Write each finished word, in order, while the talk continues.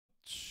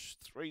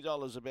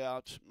$3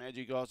 about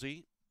Magic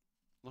Aussie.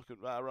 Look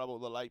at Rubble,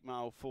 the late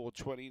mail,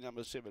 420.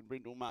 Number 7,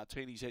 Brindle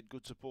Martini's had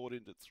good support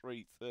into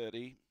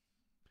 330.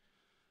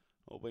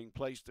 All being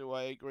placed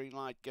away. Green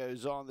light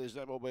goes on. There's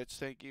no more bets.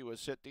 Thank you. We're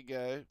set to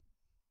go.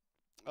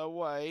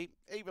 Away.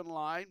 Even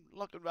line.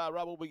 Look at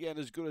Rubble began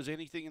as good as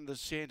anything in the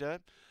centre.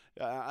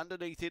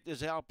 Underneath it,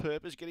 there's Our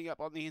Purpose getting up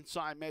on the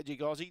inside.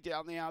 Magic Aussie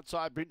down the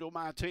outside. Brindle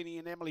Martini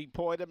and Emily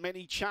Poyter.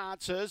 Many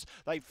chances.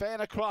 They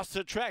fan across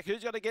the track.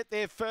 Who's going to get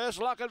there first?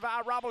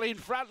 Lochinvar Rubble in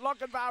front.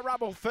 Lochinvar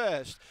Rubble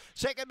first.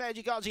 Second,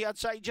 Magic Aussie, I'd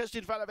say, just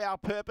in front of Our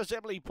Purpose.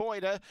 Emily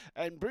Poyter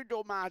and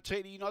Brindle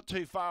Martini not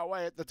too far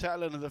away at the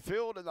tail end of the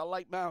field. And the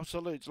late mail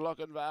salutes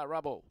Lochinvar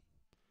Rubble.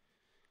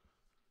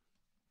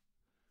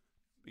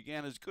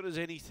 Began as good as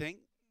anything.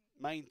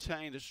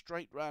 Maintained a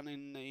straight run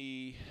in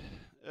the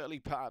early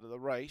part of the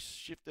race.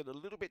 Shifted a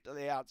little bit to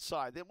the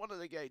outside. Then wanted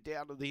to go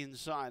down to the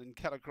inside and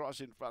cut across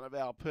in front of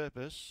Our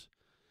Purpose.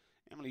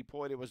 Emily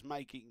Poyter was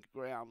making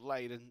ground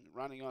late and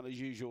running on as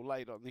usual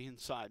late on the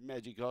inside.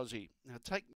 Magic Aussie. Now take